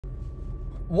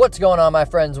What's going on, my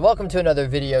friends? Welcome to another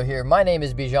video here. My name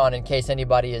is Bijan, in case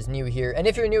anybody is new here. And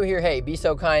if you're new here, hey, be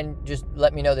so kind, just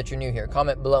let me know that you're new here.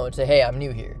 Comment below and say, hey, I'm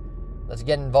new here. Let's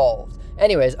get involved.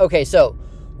 Anyways, okay, so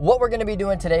what we're going to be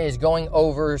doing today is going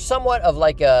over somewhat of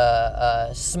like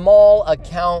a small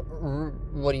account,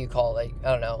 what do you call it?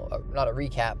 I don't know, not a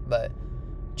recap, but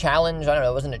challenge. I don't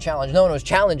know, it wasn't a challenge. No one was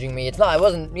challenging me. It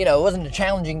wasn't a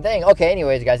challenging thing. Okay,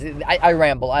 anyways, guys, I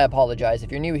ramble. I apologize.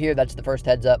 If you're new here, that's the first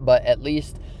heads up, but at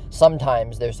least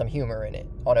sometimes there's some humor in it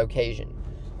on occasion.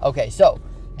 Okay, so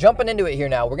jumping into it here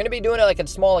now, we're going to be doing it like a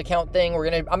small account thing.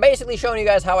 I'm basically showing you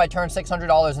guys how I turned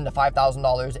 $600 into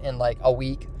 $5,000 in like a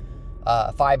week,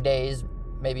 5 days,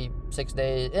 maybe 6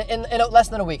 days, in less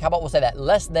than a week. How about we'll say that?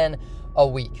 Less than a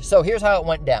week. So here's how it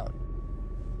went down.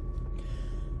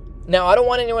 Now, I don't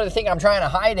want anyone to think I'm trying to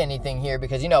hide anything here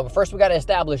because, first we got to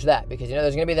establish that because,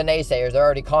 there's going to be the naysayers. They're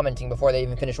already commenting before they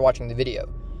even finish watching the video.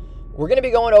 We're going to be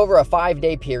going over a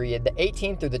 5-day period, the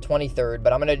 18th through the 23rd,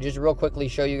 but I'm going to just real quickly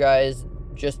show you guys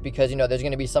just because, there's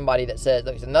going to be somebody that says,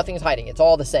 look, nothing's hiding. It's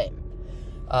all the same.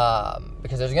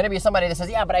 Because there's going to be somebody that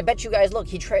says, yeah, but I bet you guys, look,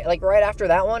 like right after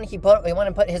that one, he went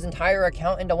and put his entire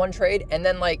account into one trade and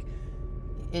then like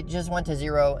it just went to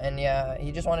zero and yeah,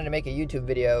 he just wanted to make a YouTube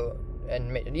video.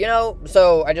 And,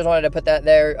 so I just wanted to put that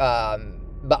there.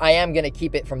 But I am going to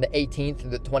keep it from the 18th to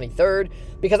the 23rd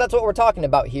because that's what we're talking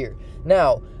about here.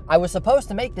 Now, I was supposed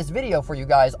to make this video for you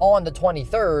guys on the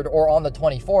 23rd or on the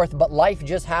 24th, but life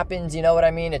just happens, you know what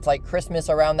I mean? It's like Christmas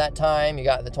around that time. You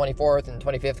got the 24th and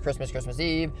 25th, Christmas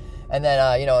Eve. And then,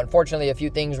 unfortunately, a few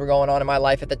things were going on in my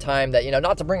life at the time that,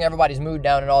 not to bring everybody's mood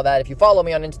down and all that. If you follow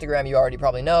me on Instagram, you already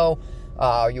probably know.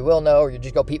 Or you will know, or you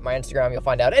just go peep my Instagram, you'll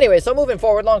find out. Anyway, so moving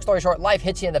forward, long story short, life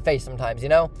hits you in the face sometimes,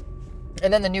 And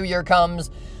then the new year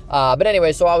comes. But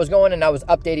anyway, so I was going and I was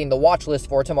updating the watch list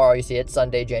for tomorrow. You see it's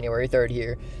Sunday, January 3rd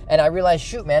here. And I realized,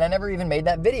 shoot, man, I never even made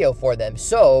that video for them.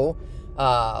 So,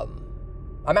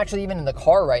 I'm actually even in the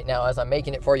car right now as I'm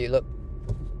making it for you. Look,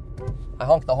 I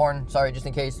honked the horn. Sorry, just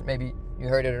in case maybe you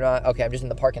heard it or not. Okay, I'm just in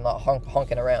the parking lot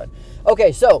honking around.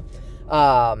 Okay, so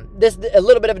this a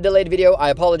little bit of a delayed video.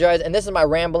 I apologize, and this is my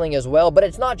rambling as well. But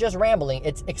it's not just rambling;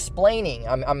 it's explaining.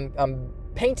 I'm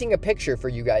painting a picture for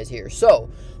you guys here. So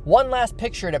one last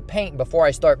picture to paint before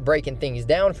I start breaking things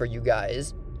down for you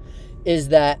guys is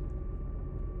that,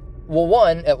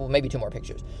 well, maybe two more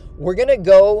pictures. We're gonna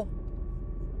go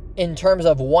in terms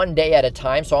of one day at a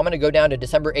time. So I'm going to go down to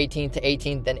December 18th to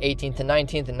 18th, then 18th to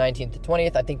 19th, and 19th to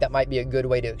 20th. I think that might be a good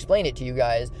way to explain it to you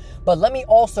guys. But let me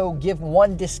also give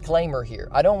one disclaimer here.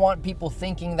 I don't want people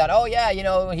thinking that, oh yeah,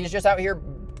 he's just out here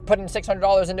putting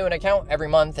 $600 into an account every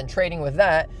month and trading with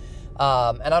that.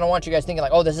 And I don't want you guys thinking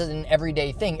like, oh, this is an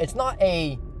everyday thing. It's not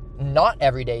a not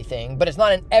everyday thing, but it's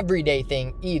not an everyday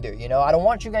thing either. I don't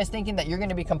want you guys thinking that you're going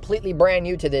to be completely brand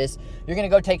new to this. You're going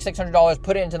to go take $600,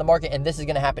 put it into the market, and this is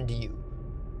going to happen to you.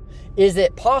 Is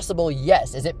it possible?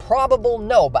 Yes. Is it probable?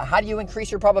 No. But how do you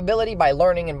increase your probability? By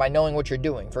learning and by knowing what you're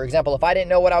doing. For example, if I didn't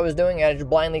know what I was doing and I just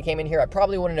blindly came in here, I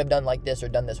probably wouldn't have done like this or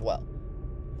done this well.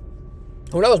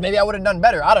 Who knows? Maybe I would have done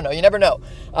better. I don't know. You never know.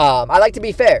 I like to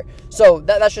be fair. So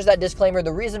that's just that disclaimer.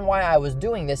 The reason why I was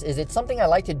doing this is it's something I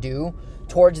like to do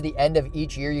towards the end of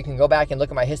each year. You can go back and look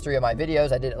at my history of my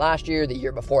videos. I did it last year, the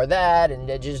year before that, and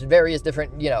just various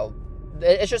different,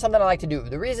 it's just something I like to do.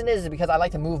 The reason is because I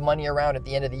like to move money around at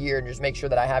the end of the year and just make sure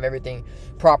that I have everything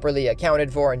properly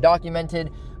accounted for and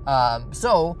documented.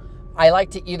 So I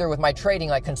like to either with my trading,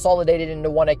 like consolidate it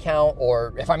into one account,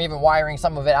 or if I'm even wiring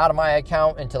some of it out of my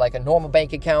account into like a normal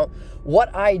bank account,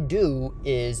 what I do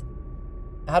is,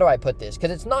 how do I put this? Because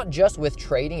it's not just with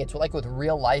trading, it's like with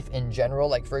real life in general.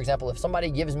 Like, for example, if somebody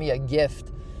gives me a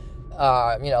gift,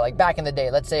 like back in the day,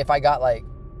 let's say if I got like,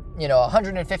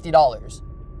 $150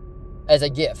 as a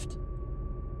gift,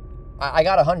 I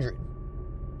got 100.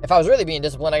 If I was really being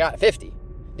disciplined, I got 50.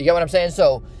 You get what I'm saying?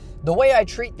 So the way I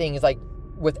treat things, like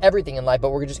with everything in life, but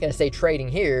we're just going to say trading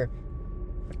here,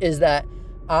 is that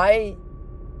if I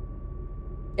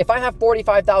have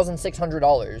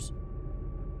 $45,600,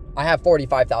 I have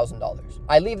 $45,000.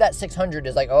 I leave that 600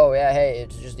 as like, oh yeah, hey,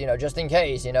 it's just, just in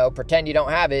case, pretend you don't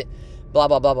have it, blah,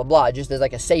 blah, blah, blah, blah, just as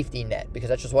like a safety net, because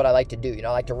that's just what I like to do. I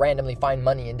like to randomly find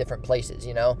money in different places,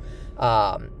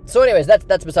 So anyways,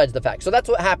 that's besides the fact. So that's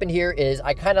what happened here is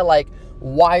I kind of like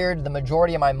wired the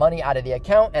majority of my money out of the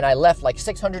account, and I left like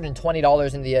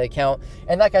 $620 in the account.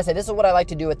 And like I said, this is what I like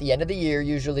to do at the end of the year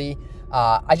usually.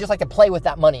 I just like to play with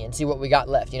that money and see what we got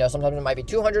left. You know, sometimes it might be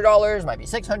 $200, might be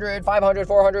 $600, $500,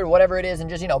 $400, whatever it is, and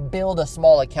just, you know, build a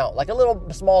small account, like a little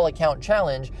small account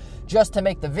challenge, just to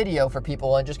make the video for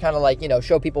people and just kind of like, you know,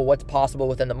 show people what's possible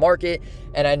within the market.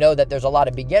 And I know that there's a lot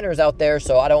of beginners out there,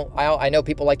 so I know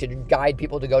people like to guide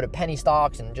people to go to penny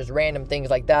stocks and just random things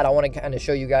like that. I want to kind of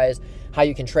show you guys how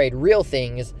you can trade real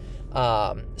things.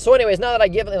 So anyways, now that I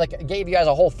gave you guys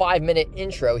a whole 5-minute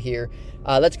intro here,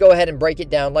 let's go ahead and break it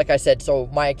down. Like I said, so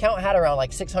my account had around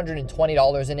like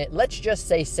 $620 in it. Let's just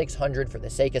say $600 for the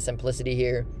sake of simplicity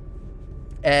here.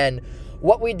 And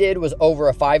what we did was over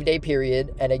a 5-day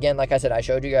period. And again, like I said, I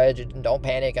showed you guys, don't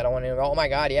panic. I don't want to, oh my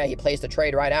God, yeah, he placed a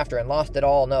trade right after and lost it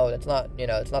all. No, that's not, you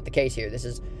know, it's not the case here. This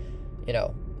is, you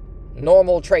know,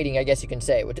 normal trading, I guess you can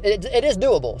say. It is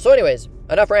doable. So anyways,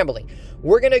 enough rambling.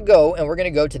 We're going to go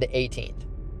to the 18th.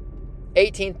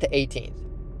 18th to 18th.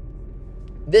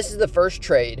 This is the first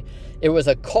trade. It was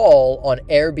a call on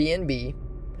Airbnb.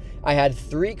 I had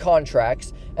 3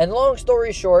 contracts. And long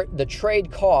story short, the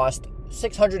trade cost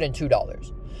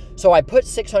 $602. So I put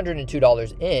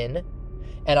 $602 in,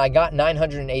 and I got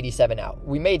 $987 out.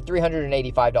 We made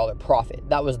 $385 profit.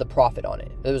 That was the profit on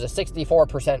it. It was a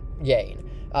 64% gain.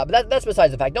 But that's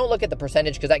besides the fact. Don't look at the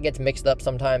percentage because that gets mixed up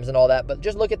sometimes and all that. But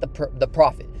just look at the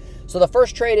profit. So the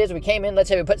first trade is we came in. Let's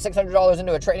say we put $600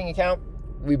 into a trading account.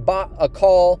 We bought a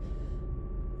call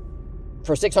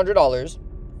for $600.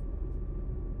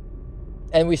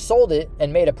 And we sold it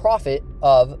and made a profit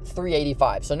of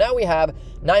 $385. So now we have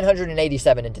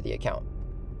 $987 into the account.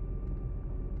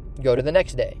 Go to the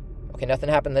next day. Okay, nothing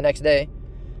happened the next day.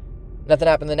 Nothing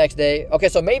happened the next day. Okay,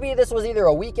 so maybe this was either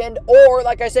a weekend or,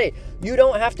 like I say, you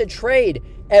don't have to trade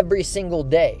every single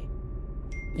day.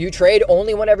 You trade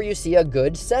only whenever you see a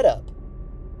good setup.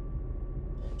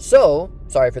 So,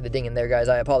 sorry for the ding in there, guys.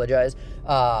 I apologize.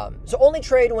 So only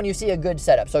trade when you see a good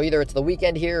setup. So either it's the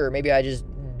weekend here or maybe I just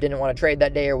didn't want to trade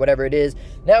that day or whatever it is.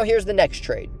 Now here's the next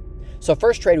trade. So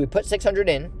first trade, we put 600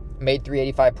 in, made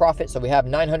 385 profit. So we have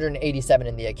 987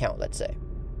 in the account, let's say.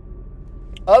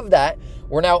 Of that,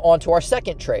 we're now on to our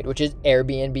second trade, which is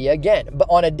Airbnb again, but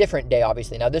on a different day,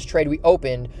 obviously. Now this trade we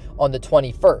opened on the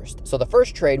 21st. So the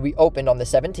first trade we opened on the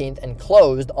 17th and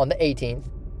closed on the 18th.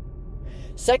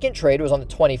 Second trade was on the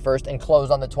 21st and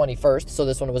closed on the 21st. So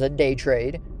this one was a day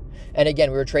trade. And again,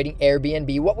 we were trading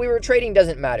Airbnb. What we were trading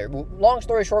doesn't matter. Long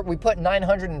story short, we put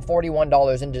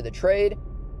 $941 into the trade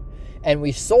and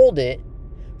we sold it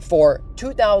for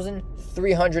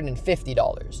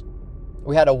 $2,350.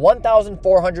 We had a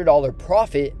 $1,400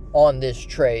 profit on this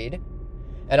trade.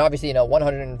 And obviously, you know,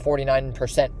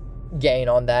 149% gain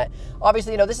on that.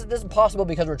 Obviously, you know, this is possible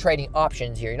because we're trading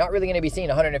options here. You're not really going to be seeing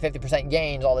 150%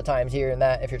 gains all the times here and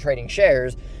that if you're trading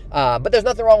shares. But there's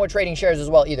nothing wrong with trading shares as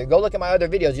well either. Go look at my other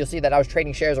videos. You'll see that I was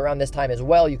trading shares around this time as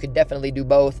well. You could definitely do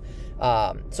both.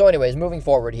 So anyways, moving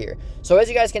forward here. So as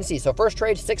you guys can see, so first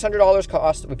trade, $600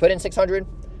 cost. We put in 600,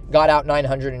 got out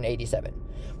 987.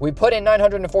 We put in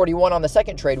 941 on the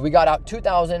second trade. We got out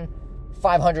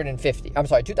 2,550. I'm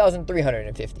sorry,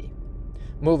 2,350.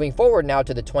 Moving forward now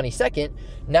to the 22nd,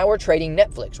 now we're trading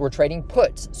Netflix. We're trading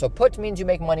puts. So puts means you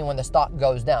make money when the stock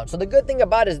goes down. So the good thing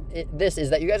about this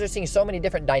is that you guys are seeing so many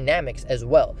different dynamics as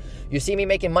well. You see me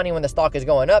making money when the stock is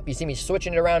going up. You see me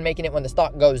switching it around, making it when the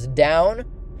stock goes down.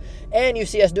 And you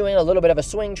see us doing a little bit of a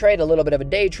swing trade, a little bit of a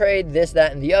day trade, this,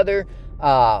 that, and the other.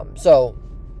 So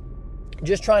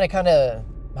just trying to kind of,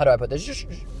 how do I put this? Just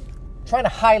trying to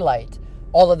highlight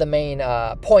all of the main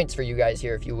points for you guys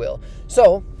here, if you will.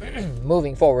 So,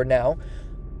 moving forward now,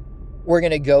 we're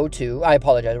going to go to, I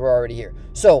apologize, we're already here.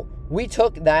 So, we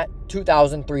took that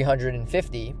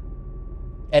 2,350,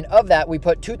 and of that, we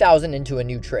put 2,000 into a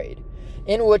new trade,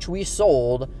 in which we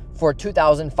sold for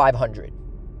 2,500.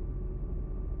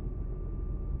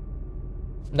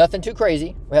 Nothing too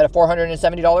crazy. We had a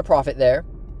 $470 profit there.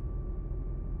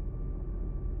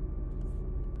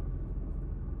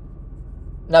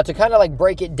 Now, to kind of like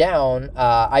break it down,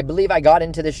 I believe I got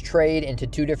into this trade into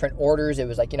 2 different orders. It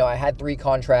was like, you know, I had 3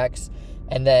 contracts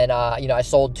and then, you know, I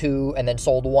sold 2 and then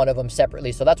sold 1 of them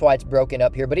separately. So that's why it's broken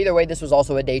up here. But either way, this was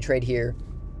also a day trade here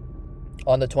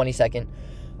on the 22nd.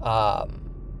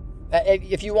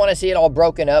 If you want to see it all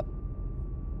broken up,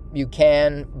 you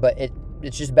can, but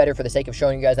it's just better for the sake of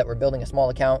showing you guys that we're building a small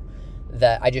account,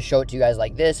 that I just show it to you guys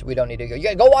like this. We don't need to go. You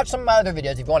gotta go watch some of my other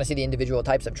videos if you want to see the individual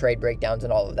types of trade breakdowns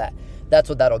and all of that. That's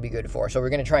what that'll be good for. So we're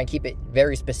going to try and keep it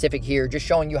very specific here, just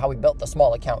showing you how we built the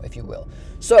small account, if you will.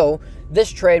 So this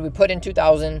trade, we put in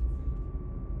 2,000,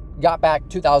 got back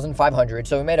 2,500.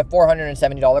 So we made a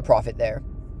 $470 profit there.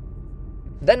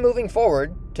 Then moving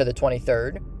forward to the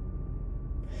 23rd,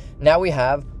 now we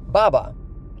have Baba.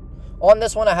 On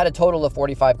this one, I had a total of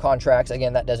 45 contracts.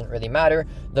 Again, that doesn't really matter.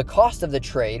 The cost of the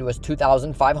trade was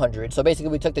 $2,500. So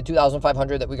basically, we took the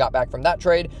 $2,500 that we got back from that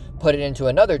trade, put it into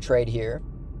another trade here,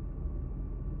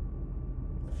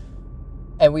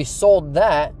 and we sold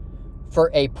that for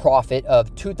a profit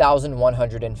of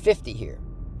 $2,150 here.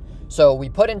 So we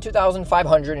put in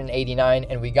 $2,589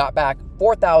 and we got back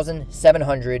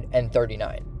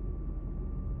 $4,739.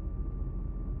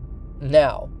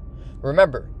 Now,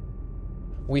 remember,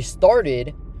 we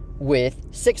started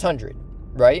with $600,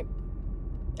 right?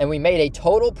 And we made a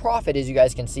total profit, as you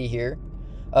guys can see here,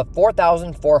 of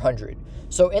 $4,400.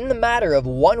 So in the matter of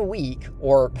 1 week,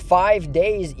 or 5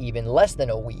 days even, less than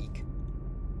a week,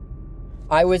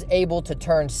 I was able to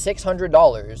turn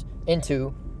 $600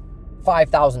 into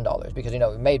 $5,000 because, we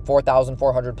made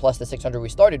 $4,400 plus the $600 we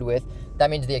started with. That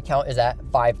means the account is at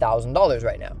 $5,000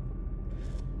 right now.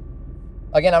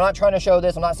 Again, I'm not trying to show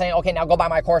this. I'm not saying, okay, now go buy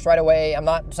my course right away. I'm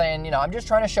not saying, I'm just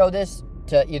trying to show this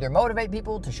to either motivate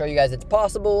people, to show you guys it's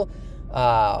possible.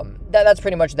 That's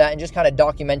pretty much that, and just kind of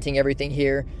documenting everything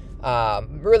here.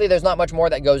 Really, there's not much more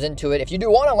that goes into it. If you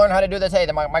do want to learn how to do this, hey,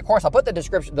 then my course, I'll put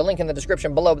the link in the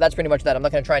description below, but that's pretty much that. I'm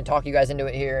not going to try and talk you guys into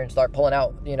it here and start pulling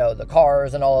out, the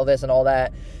cars and all of this and all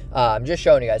that. I'm just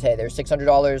showing you guys, hey, there's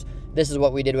 $600. This is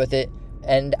what we did with it.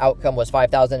 End outcome was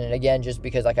 $5,000. And again, just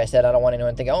because, like I said, I don't want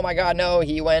anyone thinking, oh my God, no,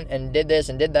 he went and did this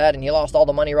and did that and he lost all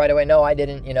the money right away. No, I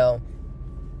didn't,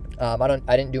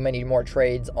 I didn't do many more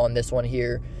trades on this one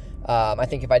here. I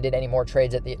think if I did any more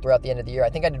trades throughout the end of the year, I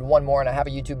think I did one more, and I have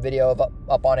a YouTube video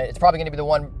up on it. It's probably going to be the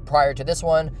one prior to this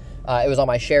one. It was on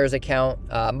my shares account.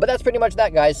 But that's pretty much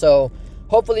that, guys. So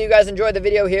hopefully you guys enjoyed the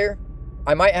video here.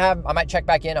 I might check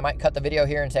back in. I might cut the video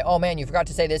here and say, oh man, you forgot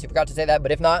to say this, you forgot to say that.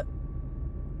 But if not,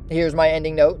 here's my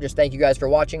ending note. Just thank you guys for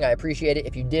watching. I appreciate it.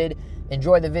 If you did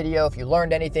enjoy the video, if you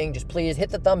learned anything, just please hit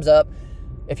the thumbs up.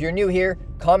 If you're new here,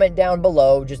 comment down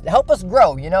below. Just help us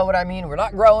grow. You know what I mean? We're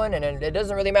not growing, and it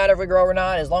doesn't really matter if we grow or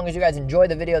not. As long as you guys enjoy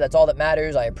the video, that's all that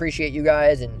matters. I appreciate you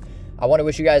guys, and I want to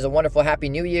wish you guys a wonderful, happy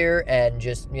new year. And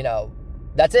just,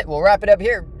 that's it. We'll wrap it up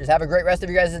here. Just have a great rest of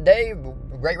your guys' day,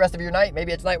 a great rest of your night.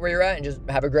 Maybe it's night where you're at, and just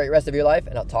have a great rest of your life,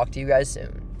 and I'll talk to you guys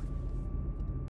soon.